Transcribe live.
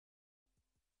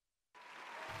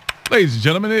Ladies and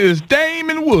gentlemen, it is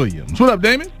Damon Williams. What up,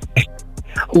 Damon?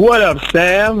 What up,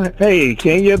 Sam? Hey,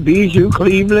 Kenya, Bijou,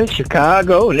 Cleveland,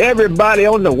 Chicago, and everybody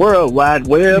on the World Wide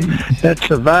Web that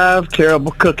survived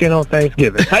terrible cooking on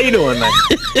Thanksgiving. How you doing, man?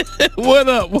 What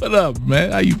up,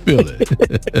 man? How you feeling?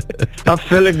 I'm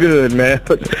feeling good, man.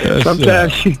 But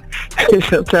sometimes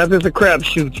it's a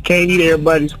crapshoot. You can't eat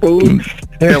everybody's food.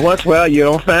 And once in a while, you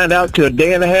don't find out till a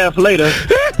day and a half later.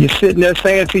 You're sitting there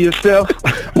saying to yourself,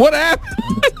 what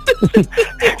happened?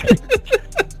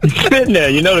 You're sitting there.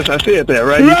 You notice I said that,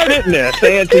 right? You're sitting there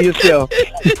saying to yourself,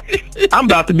 I'm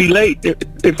about to be late.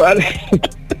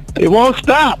 It won't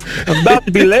stop. I'm about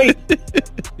to be late.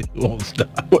 It won't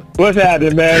stop. What's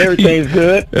happening, man? Everything's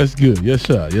good? That's good. Yes,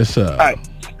 sir. Yes, sir. All right.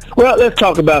 Well, let's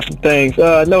talk about some things.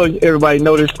 I know everybody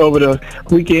noticed over the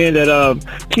weekend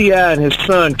that T.I. and his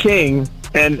son, King,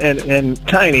 and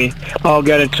Tiny all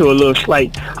got into a little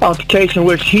slight altercation,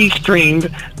 which he streamed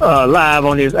live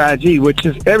on his IG, which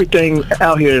is everything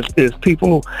out here is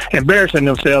people embarrassing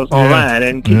themselves online.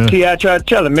 And T.I. tried to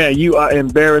tell him, man, you are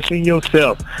embarrassing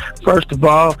yourself. First of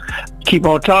all, keep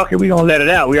on talking. We're going to let it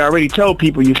out. We already told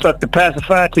people you sucked the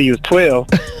pacifier till you was 12.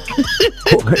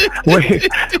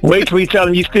 wait till we tell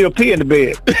them you still pee in the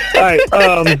bed. All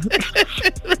right.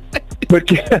 But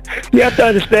you have to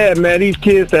understand, man, these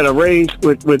kids that are raised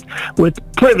with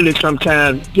privilege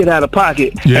sometimes get out of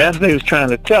pocket. Yeah. That's what they was trying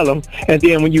to tell them. And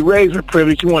then when you raise with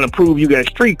privilege, you want to prove you got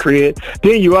street cred.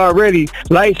 Then you already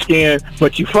light-skinned,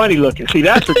 but you funny looking. See,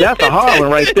 that's a hard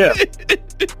one right there.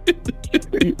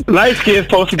 Light skin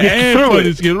supposed to get you through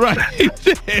it. Skin, right?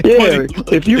 Yeah,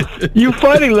 if you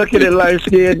funny looking at light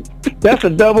skin, that's a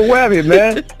double whammy,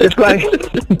 man. It's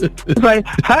like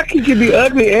how can you be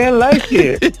ugly and light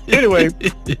skin? Anyway,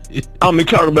 I'm gonna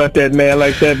talk about that man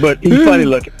like that, but he's funny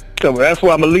looking. So that's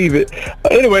why I'm going to leave it.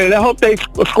 Anyway, I hope they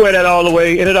square that all the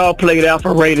way, and it all played out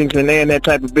for ratings and that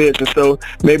type of business, so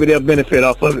maybe they'll benefit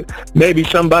off of it. Maybe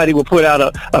somebody will put out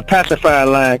a pacifier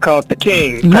line called the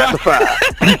King Pacifier.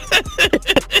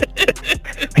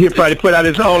 He'll probably put out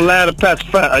his own line of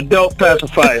pacifier, adult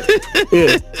pacifier,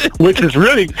 yeah, which is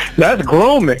really, that's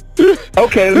grooming.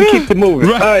 Okay, let me keep it moving.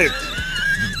 Right. All right.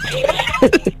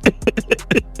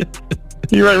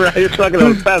 You're right here talking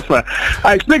on the pacifier. All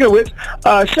right, speaking of which,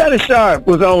 Shannon Sharp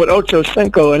was on with Ocho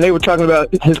Cinco, and they were talking about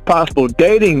his possible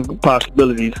dating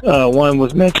possibilities. One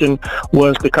was mentioned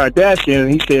was the Kardashian,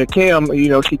 and he said, Kim,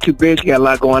 she's too big, she got a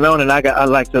lot going on, and I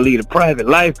like to lead a private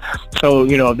life. So,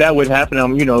 if that wouldn't happen,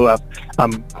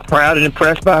 I'm proud and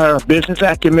impressed by her business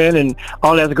acumen, and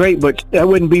all that's great, but that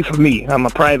wouldn't be for me. I'm a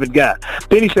private guy.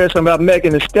 Then he said something about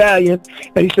Megan Thee Stallion,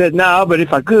 and he said, but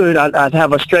if I could, I'd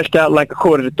have her stretched out like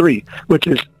 2:45, which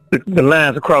is the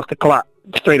lines across the clock,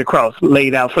 straight across,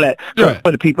 laid out flat. Right.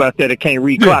 For the people out there that can't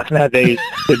read clocks nowadays,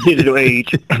 the digital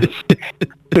age.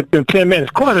 Took them 10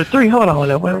 minutes. 2:45, hold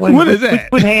on. What is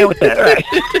that? Put hand with that, right?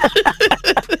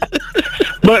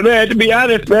 But, man, to be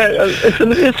honest, man,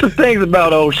 it's some things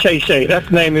about old Shay Shay. That's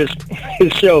the name of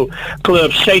his show,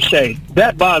 Club Shay Shay.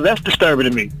 That's disturbing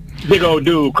to me. Big old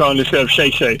dude calling himself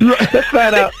Shay Shay. Let's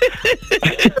find out.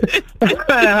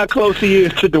 How close he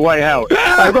is to Dwight Howard. All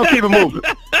right, we're going to keep it moving.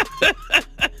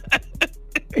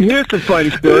 Here's the funny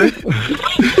story.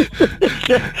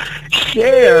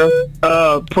 Cher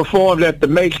performed at the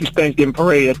Macy's Thanksgiving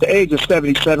Parade at the age of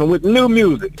 77 with new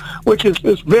music, which is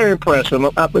very impressive.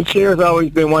 I think Cher's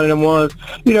always been one of them ones,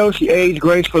 she aged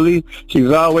gracefully, she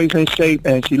was always in shape,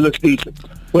 and she looks decent.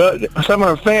 Well, some of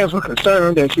her fans were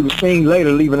concerned that she was seen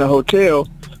later leaving the hotel,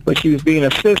 but she was being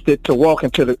assisted to walk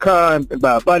into the car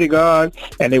by a bodyguard,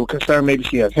 and they were concerned maybe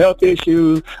she has health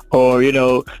issues, or,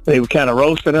 they were kind of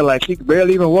roasting her like she could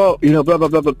barely even walk, blah, blah,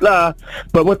 blah, blah, blah.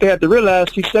 But what they had to realize,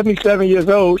 she's 77 years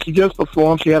old, she just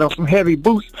performed, she had on some heavy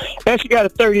boots, and she got a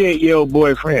 38-year-old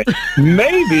boyfriend.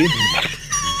 Maybe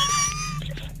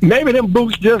them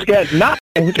boots just got knocked.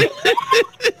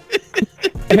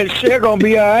 And Cher gonna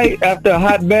be all right after a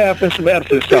hot bath and some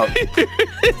Epsom salt.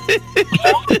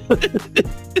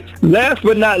 Last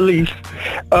but not least,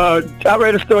 I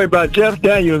read a story about Jeff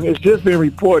Daniels. It's just been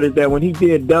reported that when he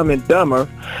did Dumb and Dumber,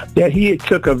 that he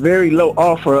took a very low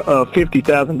offer of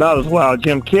 $50,000 while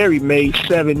Jim Carrey made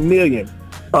 $7 million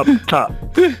up top.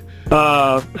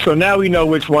 So now we know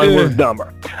which one was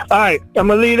dumber. All right, I'm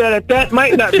gonna leave that at that.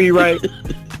 Might not be right,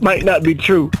 might not be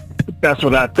true. That's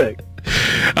what I think.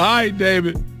 All right,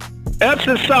 David.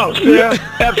 Epsom salt, sir.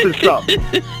 Epsom salt.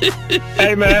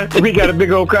 Hey, man, we got a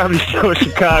big old comedy show in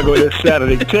Chicago this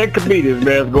Saturday. 10 comedians,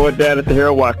 man, going down at the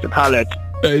Harold Washington. Holla at you.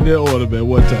 Hey, that order, man,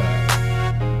 one time.